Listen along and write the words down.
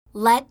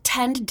Let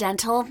Tend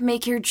Dental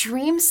make your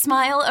dream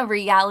smile a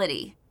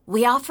reality.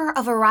 We offer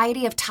a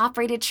variety of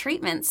top-rated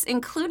treatments,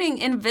 including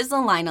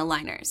Invisalign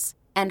aligners.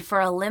 And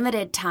for a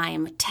limited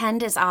time,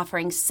 Tend is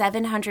offering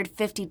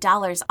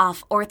 $750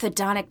 off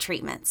orthodontic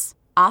treatments.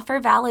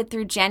 Offer valid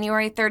through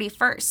January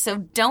 31st, so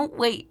don't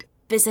wait.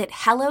 Visit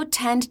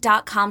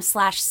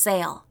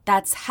hellotend.com/sale.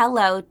 That's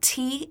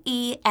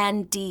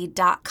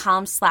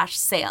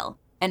hellotend.com/sale.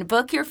 And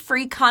book your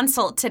free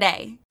consult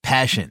today.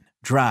 Passion,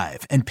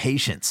 drive, and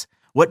patience.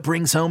 What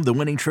brings home the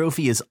winning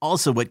trophy is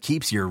also what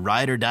keeps your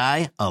ride or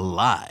die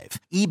alive.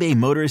 eBay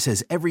Motors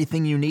has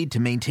everything you need to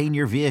maintain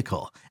your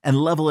vehicle and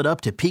level it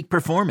up to peak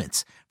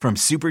performance. From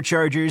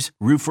superchargers,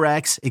 roof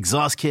racks,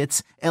 exhaust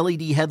kits,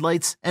 LED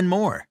headlights, and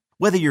more.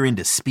 Whether you're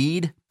into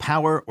speed,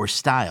 power, or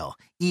style,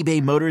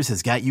 eBay Motors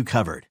has got you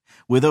covered.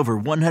 With over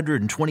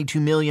 122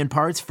 million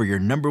parts for your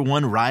number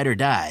one ride or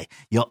die,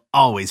 you'll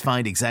always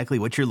find exactly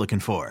what you're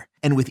looking for.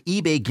 And with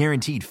eBay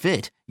Guaranteed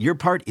Fit, your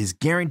part is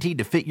guaranteed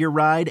to fit your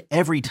ride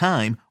every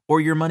time or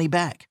your money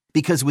back.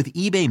 Because with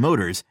eBay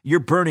Motors,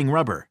 you're burning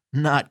rubber,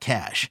 not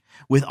cash.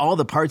 With all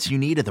the parts you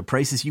need at the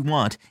prices you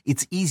want,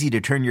 it's easy to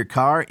turn your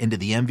car into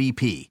the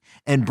MVP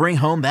and bring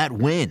home that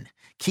win.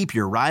 Keep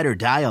your ride or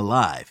die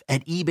alive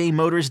at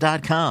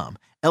ebaymotors.com.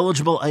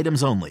 Eligible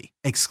items only.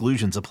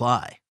 Exclusions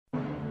apply.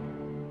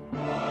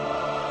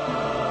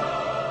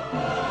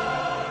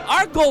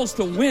 Our goal is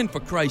to win, for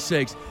Christ's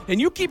sakes.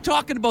 And you keep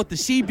talking about the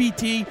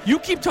CBT. You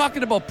keep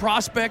talking about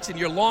prospects and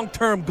your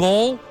long-term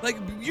goal. Like,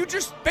 you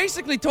just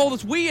basically told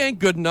us we ain't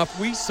good enough.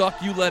 We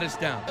suck. You let us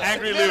down.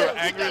 Angry Lou.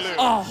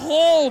 A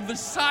hole the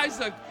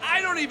size of,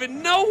 I don't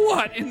even know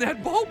what, in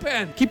that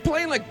bullpen. Keep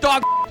playing like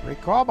dog.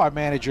 Great call by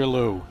manager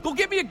Lou. Go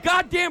get me a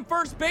goddamn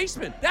first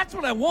baseman. That's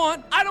what I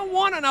want. I don't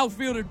want an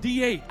outfielder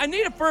DH. I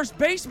need a first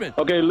baseman.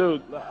 Okay, Lou,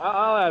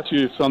 I'll ask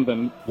you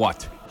something.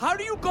 What? How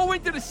do you go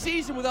into the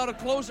season without a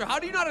closer? How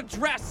do you not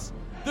address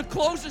the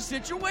closer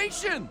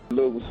situation?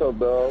 Lou, what's up,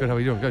 dog? Good, how are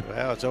you doing? Good.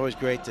 Well, it's always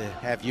great to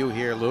have you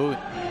here, Lou.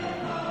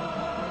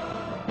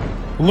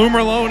 Lou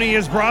Merloni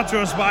is brought to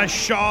us by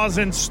Shaw's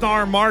and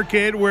Star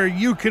Market, where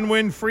you can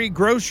win free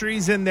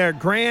groceries in their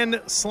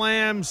Grand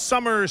Slam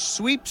Summer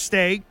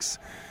Sweepstakes.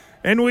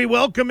 And we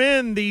welcome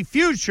in the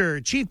future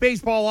Chief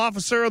Baseball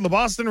Officer of the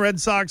Boston Red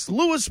Sox,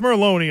 Louis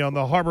Merloni, on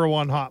the Harbor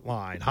One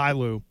Hotline. Hi,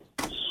 Lou.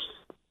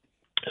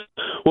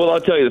 Well,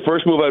 I'll tell you, the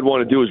first move I'd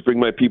want to do is bring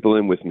my people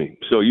in with me.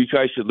 So you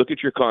guys should look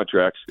at your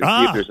contracts and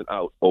see if there's an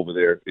out over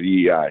there at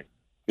EEI,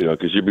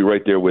 because you'll be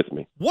right there with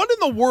me. What in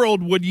the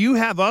world would you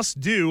have us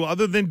do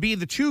other than be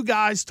the two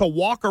guys to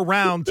walk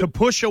around to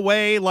push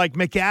away like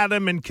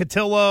McAdam and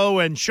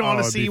Cotillo and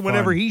Shaughnessy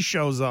whenever he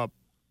shows up?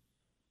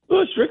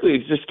 Well, strictly,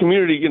 it's just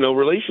community,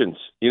 relations.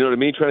 You know what I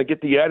mean? Trying to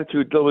get the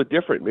attitude a little bit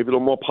different, maybe a little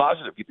more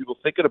positive, get people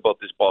thinking about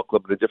this ball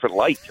club in a different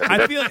light.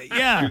 I feel,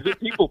 yeah. You're a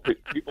people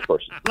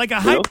person. Like a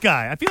hype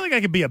guy. I feel like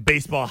I could be a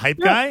baseball hype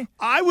guy.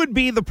 I would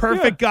be the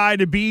perfect guy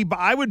to be, but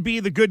I would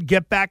be the good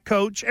get-back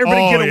coach.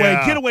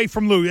 Everybody get away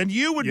from Lou. And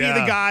you would be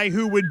the guy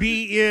who would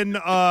be in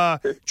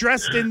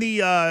dressed in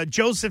the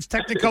Joseph's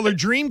Technicolor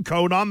dream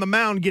coat on the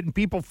mound getting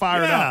people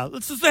fired up.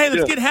 Let's just say,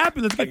 let's get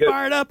happy. Let's get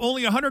fired up.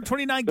 Only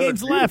 129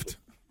 games left.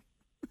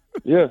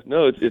 Yeah,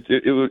 no,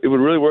 it would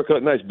really work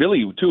out nice.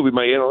 Billy, too, with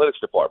my analytics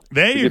department.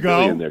 There you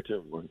go. Billy in there,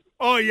 too.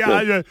 Oh,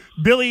 yeah.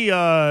 Billy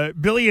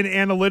and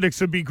analytics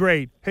would be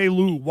great. Hey,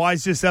 Lou, why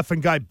is this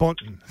effing guy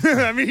bunting?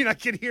 I mean, I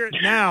can hear it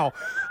now.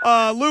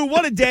 Lou,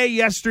 what a day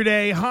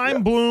yesterday.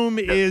 Chaim Bloom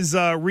is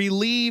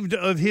relieved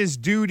of his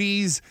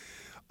duties.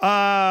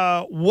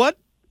 What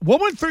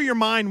went through your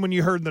mind when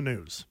you heard the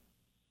news?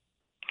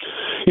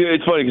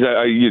 It's funny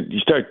because you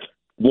start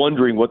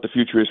wondering what the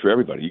future is for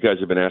everybody. You guys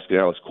have been asking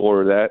Alex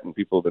Cora that, and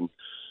people have been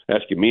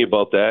asking me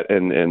about that,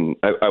 and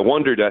I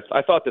wondered.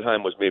 I thought that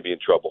Chaim was maybe in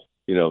trouble,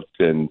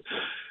 and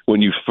when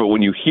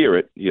you hear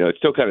it, it's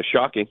still kind of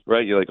shocking,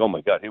 right? You're like, oh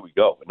my God, here we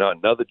go, now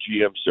another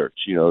GM search.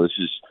 This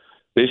is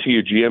basically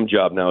your GM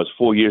job now is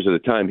 4 years at a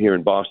time here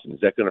in Boston. Is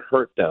that going to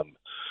hurt them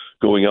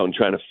going out and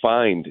trying to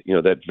find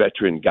that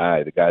veteran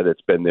guy, the guy that's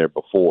been there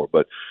before?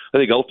 But I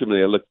think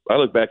ultimately, I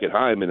look back at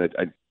Chaim, and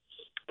I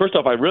first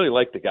off, I really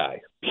liked the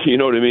guy. You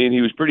know what I mean?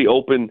 He was pretty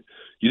open.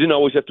 You didn't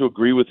always have to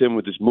agree with him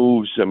with his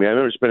moves. I mean, I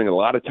remember spending a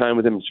lot of time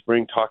with him in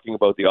spring talking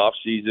about the off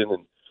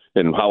season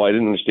and how I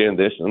didn't understand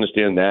this and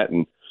understand that.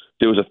 And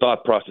there was a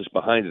thought process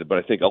behind it. But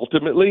I think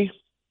ultimately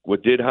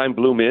what did Chaim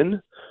Bloom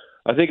in,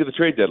 I think of the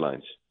trade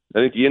deadlines. I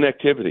think the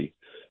inactivity,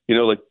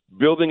 like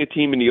building a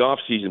team in the off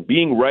season,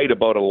 being right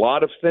about a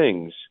lot of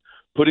things,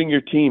 putting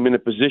your team in a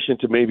position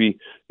to maybe,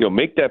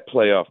 make that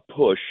playoff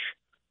push.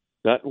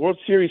 Not World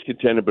Series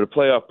contender, but a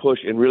playoff push,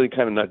 and really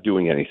kind of not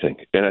doing anything.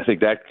 And I think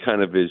that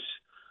kind of is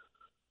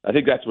 – I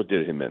think that's what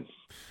did him in.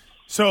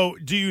 So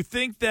do you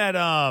think that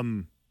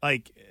and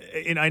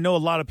I know a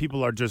lot of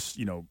people are just,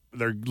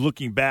 they're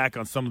looking back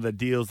on some of the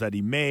deals that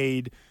he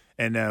made,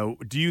 and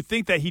do you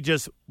think that he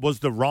just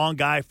was the wrong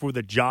guy for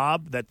the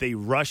job, that they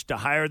rushed to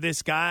hire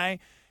this guy?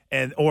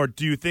 Or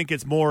do you think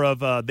it's more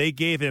of they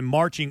gave him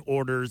marching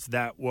orders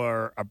that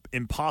were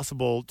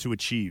impossible to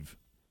achieve?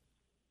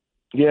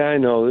 Yeah, I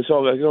know. This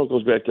all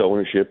goes back to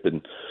ownership,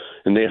 and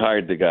and they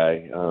hired the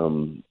guy.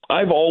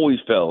 I've always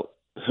felt,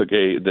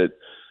 that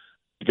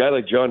a guy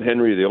like John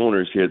Henry, the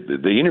owners,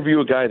 they interview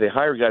a guy, they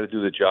hire a guy to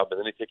do the job, and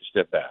then they take a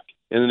step back.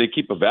 And then they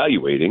keep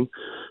evaluating.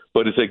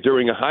 But it's like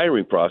during a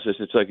hiring process,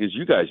 it's like, as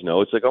you guys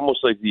know, it's like almost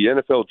like the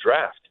NFL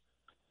draft.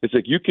 It's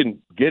like you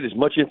can get as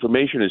much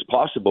information as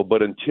possible,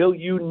 but until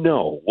you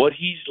know what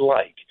he's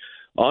like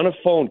on a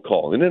phone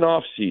call, in an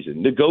off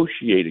season,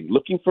 negotiating,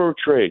 looking for a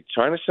trade,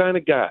 trying to sign a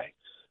guy,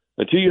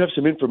 until you have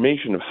some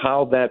information of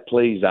how that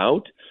plays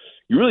out,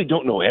 you really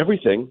don't know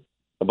everything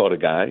about a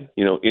guy,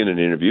 in an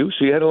interview.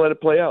 So you had to let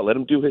it play out, let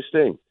him do his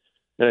thing.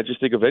 And I just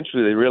think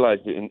eventually they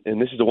realized,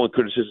 and this is the one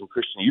criticism,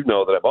 Christian,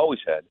 that I've always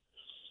had,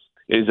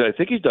 is that I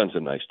think he's done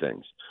some nice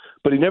things,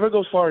 but he never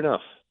goes far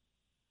enough.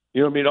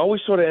 You know what I mean? It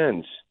always sort of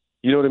ends.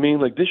 You know what I mean?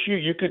 Like this year,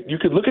 you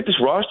could look at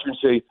this roster and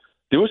say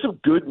there were some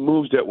good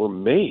moves that were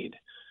made.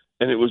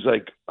 And it was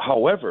like,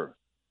 however,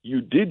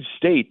 you did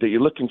state that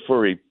you're looking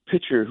for a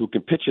pitcher who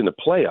can pitch in the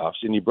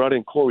playoffs, and you brought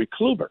in Corey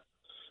Kluber.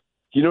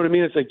 You know what I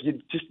mean? It's like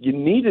you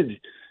needed,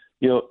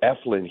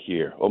 Eflin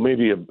here, or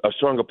maybe a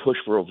stronger push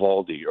for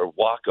Evaldi or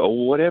Waka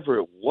or whatever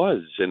it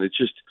was. And it's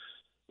just,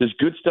 there's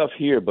good stuff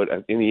here, but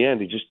in the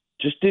end, he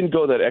just didn't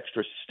go that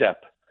extra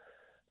step.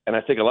 And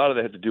I think a lot of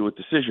that had to do with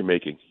decision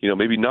making.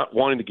 Maybe not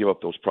wanting to give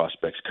up those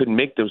prospects, couldn't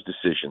make those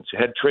decisions,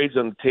 had trades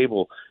on the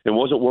table and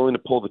wasn't willing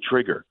to pull the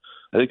trigger.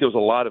 I think there was a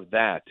lot of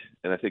that,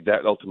 and I think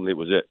that ultimately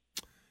was it.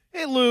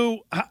 Hey,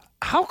 Lou,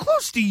 how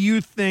close do you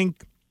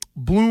think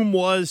Bloom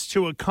was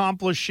to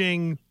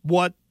accomplishing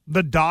what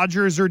the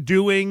Dodgers are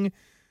doing?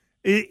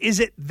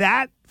 Is it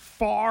that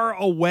far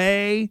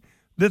away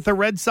that the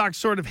Red Sox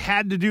sort of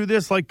had to do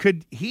this? Like,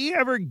 could he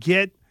ever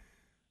get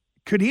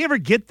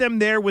them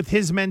there with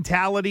his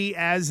mentality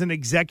as an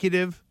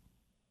executive?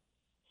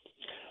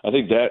 I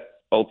think that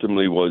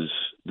ultimately was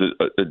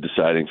a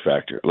deciding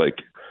factor. Like,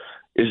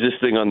 is this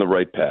thing on the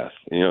right path?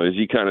 Is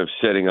he kind of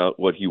setting out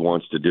what he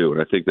wants to do?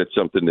 And I think that's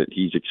something that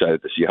he's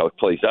excited to see how it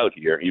plays out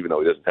here, even though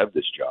he doesn't have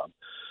this job.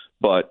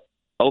 But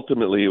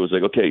ultimately it was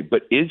like, okay,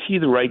 but is he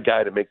the right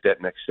guy to make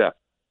that next step?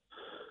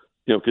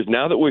 Because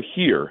now that we're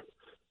here,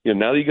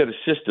 now that you got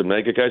a system, now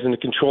you got guys under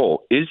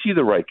control, is he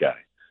the right guy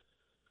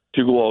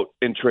to go out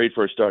and trade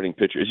for a starting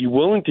pitcher? Is he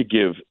willing to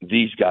give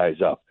these guys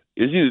up?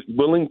 Is he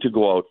willing to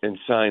go out and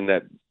sign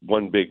that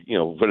one big,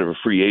 whatever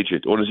free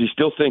agent? Or does he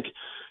still think,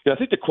 I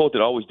think the quote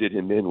that always did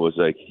him in was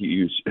like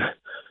he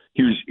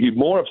was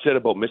more upset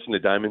about missing the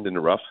diamond in the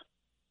rough.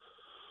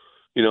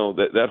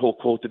 That whole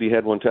quote that he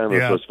had one time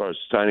as far as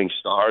signing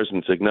stars, and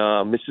it's like,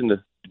 nah, missing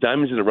the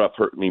diamonds in the rough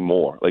hurt me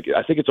more. Like,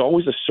 I think it's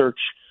always a search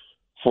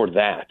for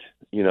that,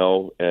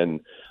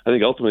 and I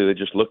think ultimately they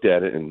just looked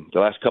at it in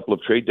the last couple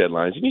of trade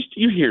deadlines, and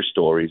you hear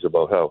stories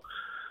about how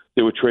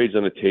there were trades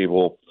on the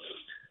table,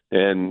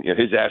 and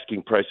his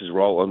asking prices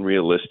were all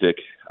unrealistic.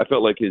 I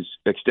felt like his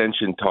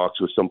extension talks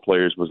with some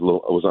players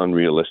was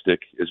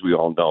unrealistic, as we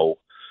all know.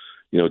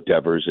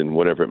 Devers and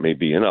whatever it may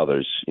be, and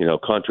others.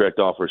 Contract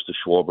offers to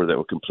Schwarber that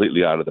were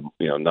completely out of the,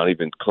 not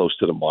even close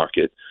to the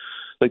market.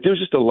 Like, there's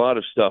just a lot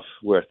of stuff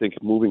where I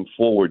think moving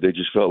forward, they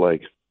just felt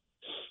like,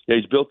 yeah,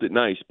 he's built it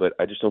nice, but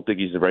I just don't think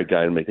he's the right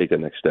guy to take that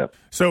next step.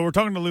 So we're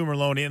talking to Lou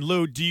Merloni, and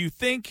Lou, do you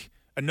think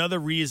another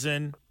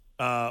reason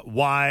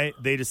why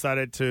they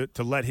decided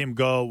to let him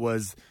go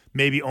was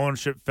maybe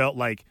ownership felt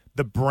like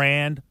the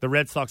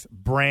Red Sox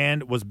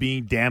brand was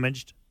being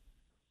damaged?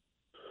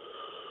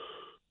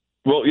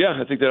 Well, yeah,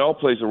 I think that all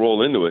plays a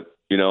role into it,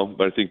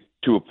 but I think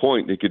to a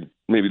point they could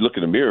maybe look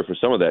in the mirror for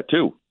some of that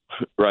too,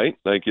 right?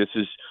 Like, this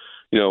is,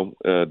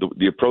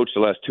 the approach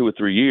the last 2 or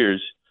 3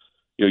 years,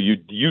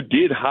 you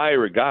did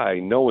hire a guy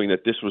knowing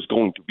that this was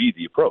going to be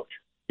the approach.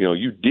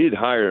 You did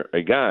hire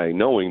a guy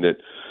knowing that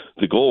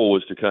the goal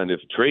was to kind of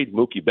trade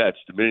Mookie Betts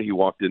the minute he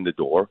walked in the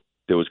door.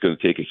 That was going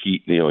to take a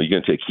heat, you're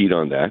going to take heat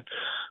on that.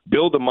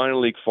 Build a minor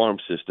league farm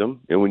system,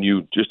 and when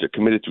you just are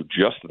committed to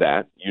just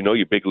that,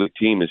 your big league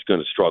team is going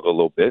to struggle a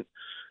little bit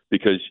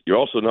because you're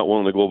also not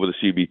willing to go over the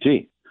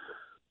CBT.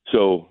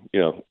 So,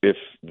 if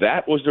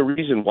that was the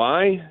reason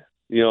why,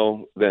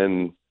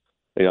 then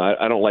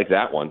I don't like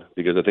that one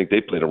because I think they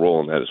played a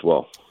role in that as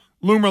well.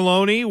 Lou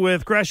Merloni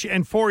with Gresh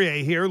and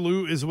Fourier here.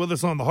 Lou is with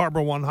us on the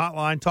Harbor One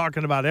hotline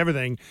talking about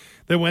everything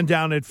that went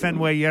down at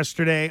Fenway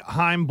yesterday.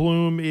 Chaim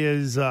Bloom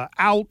is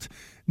out.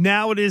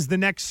 Now it is the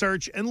next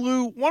search. And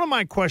Lou, one of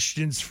my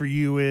questions for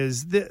you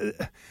is,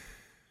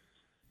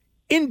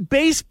 in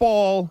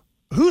baseball,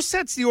 who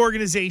sets the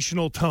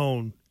organizational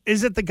tone?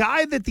 Is it the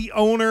guy that the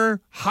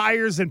owner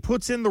hires and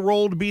puts in the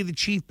role to be the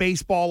chief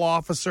baseball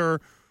officer?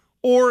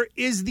 Or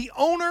is the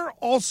owner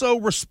also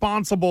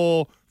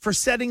responsible for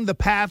setting the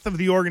path of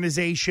the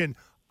organization?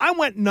 I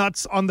went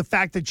nuts on the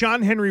fact that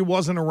John Henry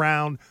wasn't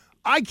around.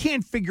 I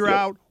can't figure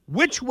out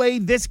which way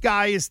this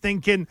guy is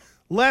thinking,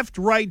 left,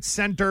 right,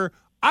 center.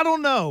 I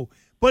don't know.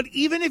 But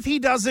even if he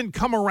doesn't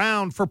come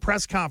around for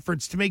press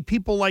conference to make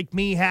people like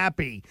me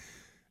happy,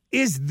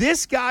 is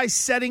this guy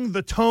setting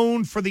the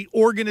tone for the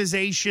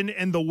organization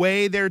and the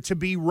way they're to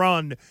be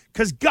run?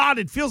 Because, God,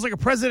 it feels like a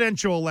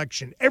presidential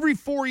election. Every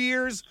 4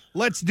 years,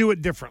 let's do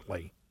it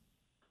differently.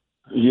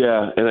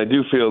 Yeah, and I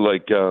do feel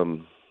like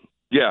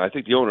Yeah, I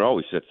think the owner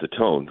always sets the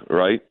tone,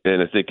 right?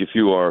 And I think if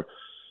you are,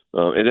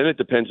 and then it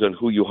depends on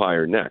who you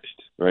hire next,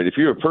 right? If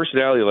you're a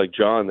personality like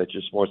John that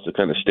just wants to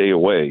kind of stay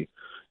away,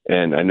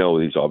 and I know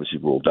he's obviously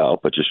ruled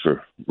out, but just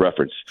for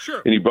reference,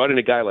 sure. And he brought in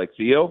a guy like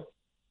Theo.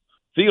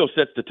 Theo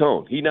sets the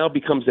tone. He now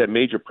becomes that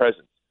major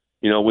presence.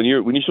 When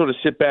you sort of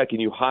sit back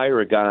and you hire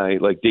a guy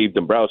like Dave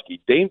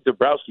Dombrowski, Dave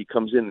Dombrowski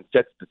comes in and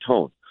sets the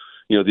tone.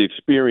 The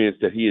experience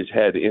that he has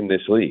had in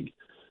this league.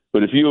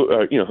 But if you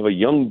have a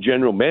young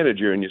general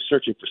manager and you're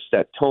searching for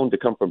that tone to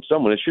come from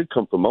someone, it should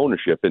come from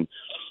ownership. And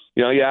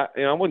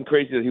I wasn't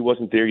crazy that he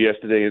wasn't there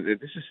yesterday.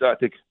 This is, I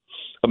think,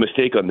 a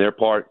mistake on their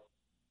part.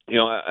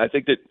 I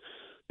think that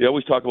they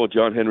always talk about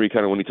John Henry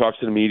kind of when he talks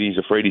to the media, he's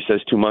afraid he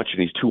says too much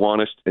and he's too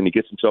honest and he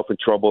gets himself in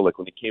trouble. Like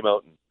when he came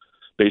out and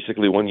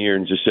basically one year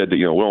and just said that,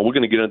 well, we're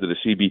going to get under the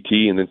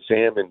CBT, and then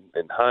Sam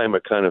and Chaim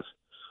are kind of,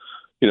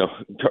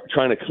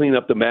 trying to clean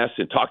up the mess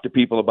and talk to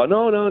people about,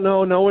 no,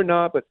 we're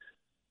not. But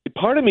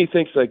part of me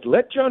thinks, like,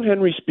 let John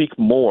Henry speak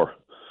more.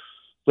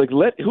 Like,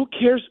 who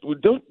cares?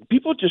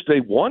 People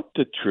they want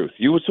the truth.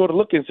 You would sort of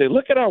look and say,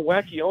 look at our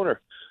wacky owner.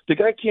 The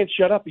guy can't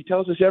shut up. He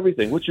tells us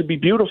everything, which would be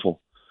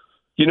beautiful.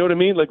 You know what I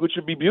mean? Like, which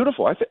would be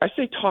beautiful. I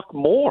say talk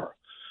more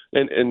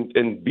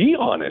and be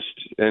honest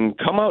and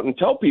come out and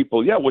tell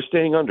people, yeah, we're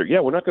staying under.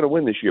 Yeah, we're not going to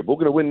win this year, but we're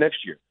going to win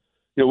next year.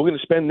 We're going to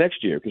spend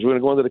next year because we're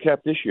going to go under the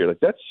cap this year. Like,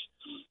 that's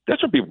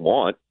what people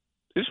want.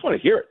 They just want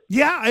to hear it.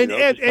 Yeah,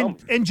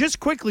 and just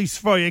quickly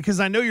for you, because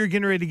I know you're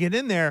getting ready to get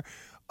in there,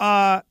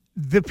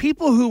 the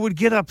people who would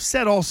get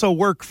upset also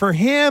work for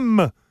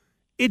him.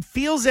 It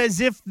feels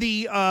as if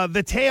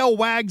the tail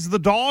wags the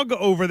dog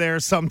over there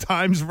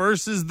sometimes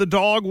versus the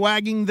dog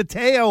wagging the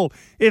tail.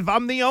 If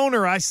I'm the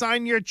owner, I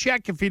sign your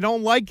check. If you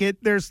don't like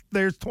it, there's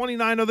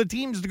 29 other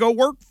teams to go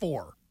work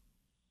for.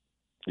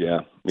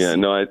 Yeah,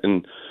 no,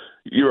 and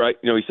you're right.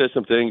 He says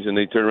some things, and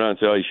they turn around and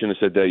say, "Oh, you shouldn't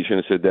have said that. You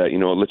shouldn't have said that."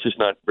 Let's just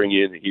not bring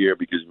you in here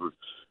because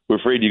we're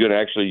afraid you're going to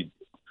actually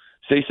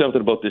say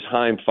something about this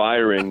Chaim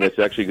firing that's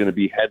actually going to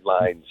be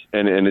headlines,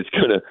 and it's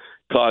going to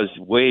cause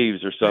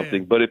waves or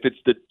something. But if it's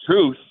the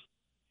truth,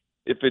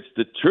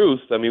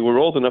 I mean, we're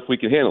old enough we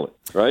can handle it,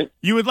 right?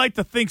 You would like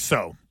to think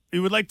so.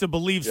 You would like to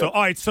believe so.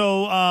 All right,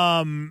 so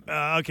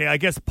okay, I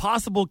guess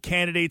possible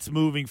candidates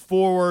moving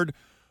forward.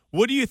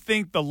 What do you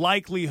think the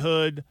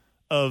likelihood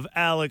of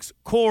Alex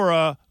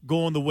Cora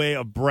going the way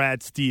of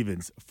Brad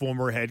Stevens,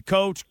 former head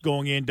coach,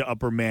 going into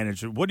upper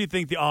management? What do you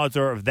think the odds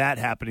are of that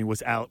happening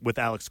with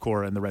Alex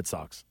Cora and the Red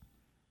Sox?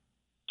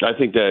 I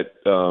think that,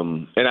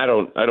 and I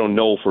don't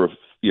know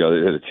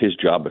that it's his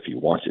job if he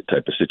wants it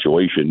type of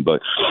situation,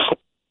 but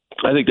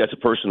I think that's a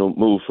personal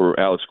move for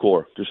Alex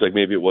Cora, just like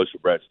maybe it was for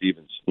Brad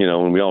Stevens.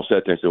 And we all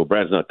sat there and said, well,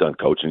 Brad's not done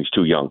coaching. He's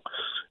too young.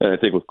 And I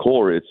think with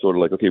Cora, it's sort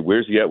of like, okay,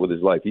 where's he at with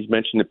his life? He's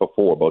mentioned it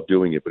before about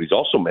doing it, but he's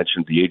also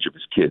mentioned the age of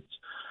his kids.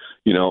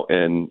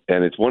 And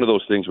it's one of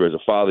those things where as a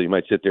father, you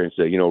might sit there and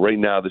say, right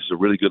now this is a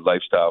really good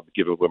lifestyle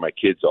given where my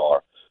kids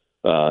are.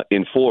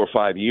 In 4 or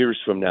 5 years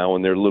from now,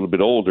 when they're a little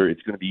bit older,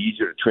 it's going to be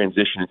easier to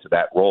transition into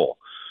that role.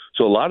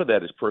 So a lot of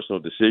that is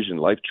personal decision,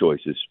 life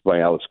choices by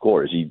Alex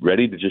Cora. Is he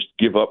ready to just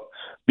give up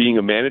being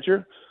a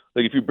manager?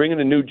 Like if you bring in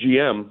a new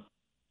GM,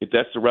 if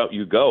that's the route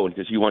you go, and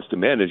because he wants to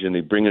manage and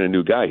they bring in a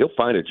new guy, he'll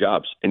find a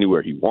job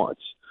anywhere he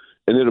wants.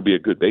 And it'll be a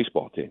good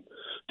baseball team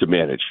to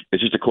manage.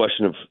 It's just a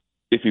question of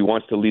if he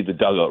wants to leave the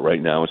dugout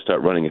right now and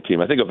start running a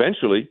team. I think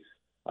eventually,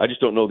 I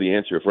just don't know the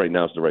answer if right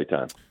now is the right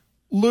time.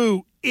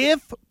 Lou,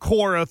 if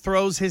Cora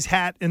throws his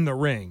hat in the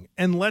ring,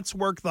 and let's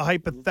work the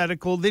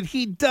hypothetical that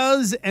he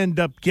does end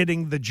up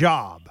getting the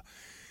job,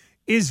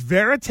 is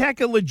Veritek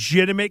a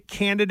legitimate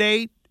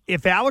candidate?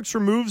 If Alex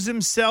removes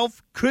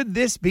himself, could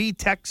this be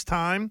Tech's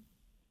time?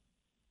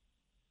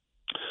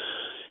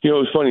 It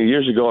was funny.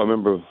 Years ago, I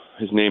remember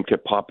his name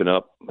kept popping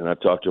up, and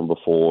I've talked to him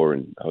before,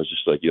 and I was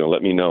just like,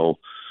 let me know.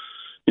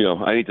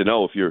 I need to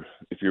know if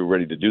you're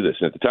ready to do this.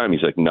 And at the time,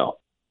 he's like, no.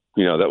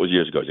 That was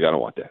years ago. He's like, I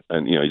don't want that.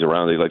 And, he's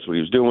around. He likes what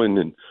he was doing,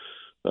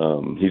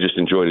 and he just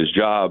enjoyed his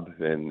job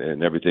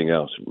and everything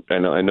else.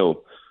 And I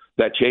know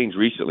that changed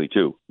recently,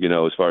 too,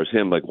 as far as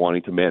him, like,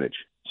 wanting to manage.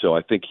 So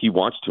I think he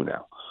wants to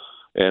now.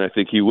 And I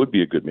think he would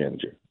be a good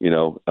manager.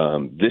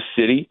 This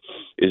city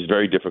is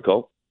very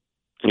difficult.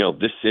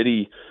 This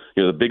city,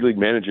 the big league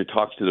manager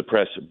talks to the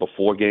press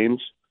before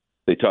games.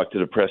 They talk to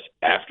the press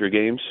after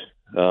games.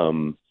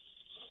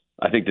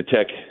 I think the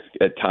Tech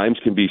at times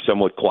can be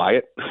somewhat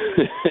quiet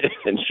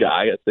and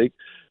shy. I think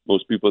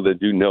most people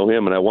that do know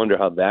him, and I wonder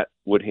how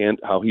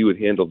he would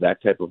handle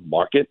that type of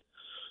market.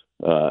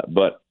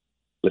 But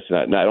listen,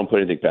 I don't put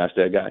anything past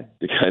that guy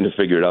to kind of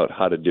figure out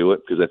how to do it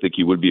because I think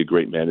he would be a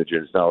great manager.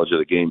 His knowledge of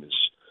the game is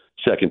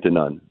second to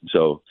none.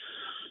 So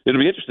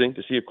it'll be interesting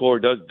to see if Cora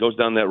goes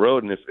down that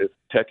road and if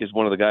Tech is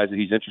one of the guys that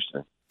he's interested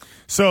in.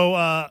 So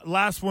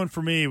last one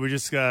for me, we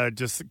just a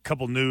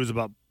couple news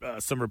about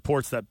some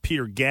reports that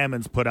Peter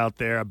Gammons put out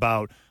there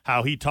about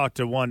how he talked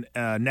to one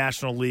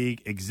National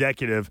League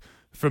executive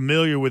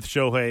familiar with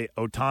Shohei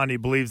Ohtani,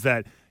 believes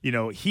that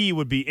he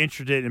would be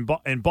interested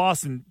in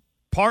Boston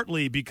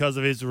partly because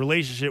of his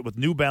relationship with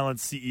New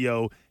Balance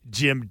CEO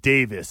Jim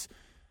Davis.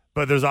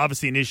 But there's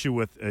obviously an issue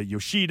with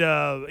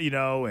Yoshida,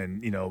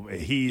 and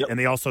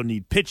they also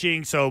need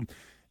pitching. So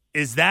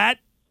is that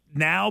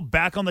now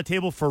back on the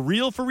table for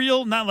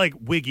real? Not like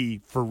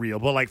Wiggy for real,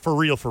 but like for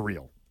real.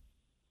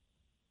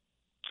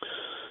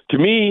 To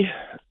me,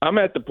 I'm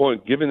at the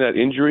point, given that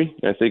injury,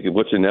 I think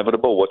what's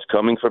inevitable, what's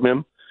coming from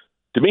him,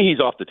 to me, he's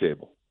off the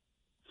table.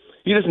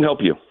 He doesn't help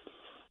you.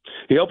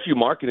 He helps you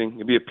marketing.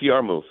 It'd be a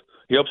PR move.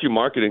 He helps you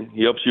marketing.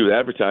 He helps you with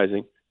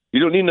advertising.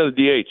 You don't need another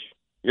DH.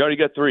 You already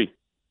got 3.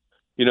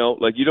 You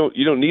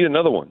don't need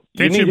another one.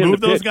 Can't you move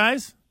those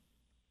guys?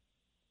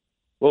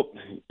 Well,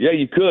 yeah,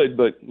 you could,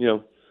 but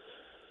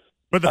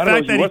But the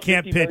fact that he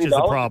can't pitch is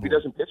a problem. If he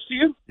doesn't pitch to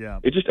you? Yeah.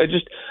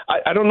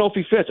 I don't know if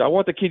he fits. I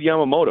want the kid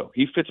Yamamoto.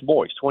 He fits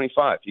more. He's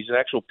 25. He's an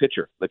actual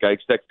pitcher. Like, I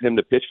expect him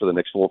to pitch for the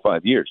next 4 or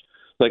 5 years.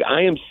 Like,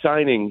 I am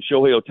signing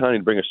Shohei Ohtani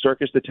to bring a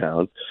circus to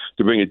town,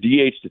 to bring a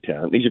DH to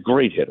town. He's a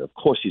great hitter. Of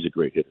course he's a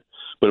great hitter.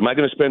 But am I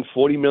going to spend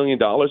 $40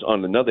 million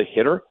on another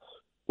hitter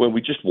when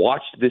we just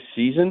watched this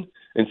season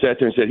and sat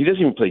there and said, he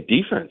doesn't even play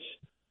defense?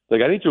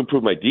 Like, I need to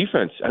improve my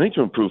defense. I need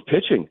to improve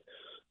pitching.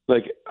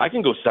 Like, I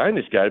can go sign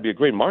this guy to be a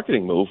great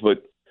marketing move,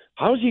 but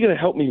how is he going to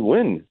help me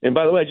win? And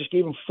by the way, I just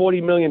gave him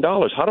 $40 million.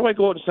 How do I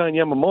go out and sign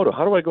Yamamoto?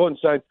 How do I go out and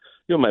sign,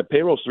 my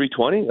payroll's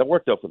 $320? That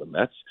worked out for the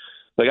Mets.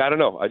 Like, I don't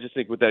know. I just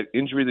think with that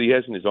injury that he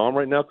has in his arm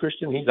right now,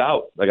 Christian, he's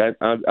out. Like,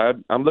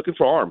 I'm looking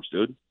for arms,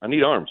 dude. I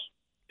need arms.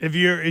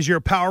 Is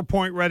your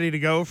PowerPoint ready to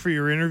go for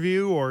your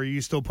interview, or are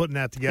you still putting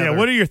that together? Yeah,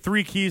 what are your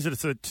 3 keys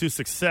to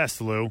success,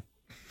 Lou?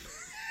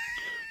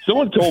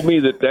 Someone told me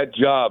that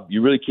job,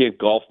 you really can't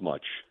golf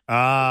much.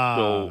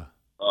 So,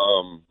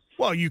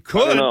 well, you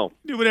could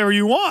do whatever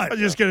you want. I was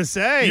just going to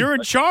say. You're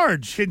in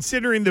charge.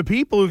 Considering the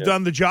people who've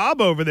done the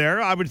job over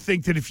there, I would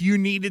think that if you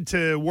needed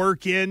to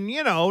work in,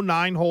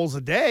 9 holes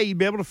a day, you'd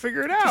be able to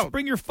figure it out. Just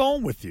bring your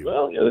phone with you.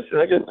 Well, listen,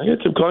 I got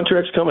some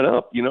contracts coming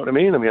up. You know what I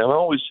mean?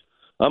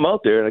 I'm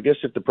out there, and I guess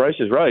if the price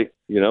is right,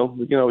 we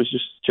can always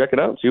just check it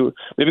out and see.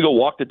 Maybe go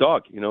walk the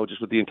dog, just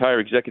with the entire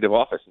executive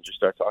office and just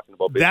start talking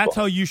about baseball. That's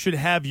how you should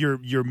have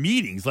your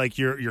meetings, like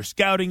your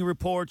scouting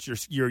reports,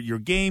 your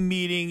game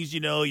meetings,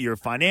 your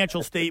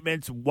financial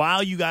statements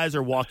while you guys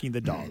are walking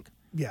the dog.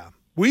 Yeah.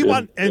 We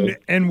want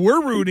and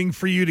we're rooting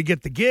for you to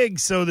get the gig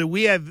so that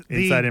we have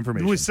the inside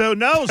information. So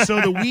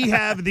that we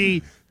have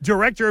the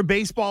director of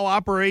baseball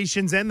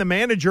operations and the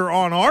manager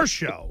on our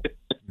show.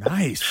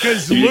 Nice.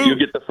 Because you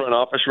get the front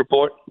office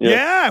report?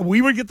 Yeah,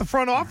 we would get the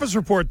front office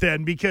report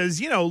then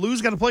because,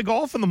 Lou's got to play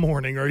golf in the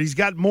morning or he's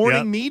got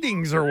morning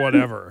meetings or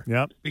whatever.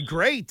 Yep. Be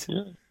great.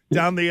 Yeah.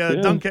 Down the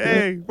Duncan.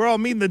 Hey, we're all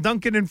meeting the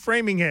Duncan in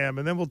Framingham,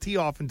 and then we'll tee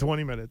off in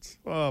 20 minutes.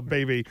 Oh,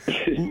 baby.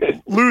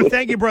 Lou,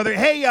 thank you, brother.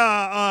 Hey,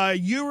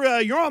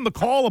 you're on the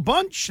call a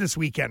bunch this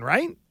weekend,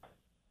 right?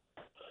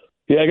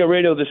 Yeah, I got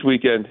radio this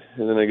weekend,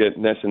 and then I get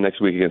NESN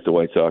next week against the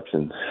White Sox,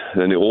 and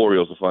then the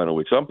Orioles the final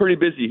week. So I'm pretty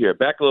busy here.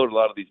 Backload a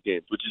lot of these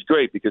games, which is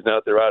great because now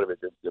that they're out of it,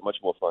 they're much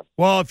more fun.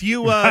 Well, if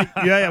you,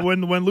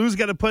 when Lou's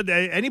got to put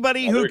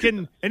anybody who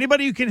can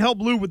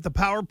help Lou with the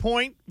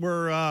PowerPoint,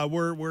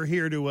 we're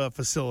here to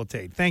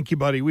facilitate. Thank you,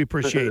 buddy. We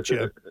appreciate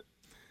you.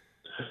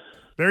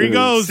 There he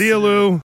goes. See you, Lou.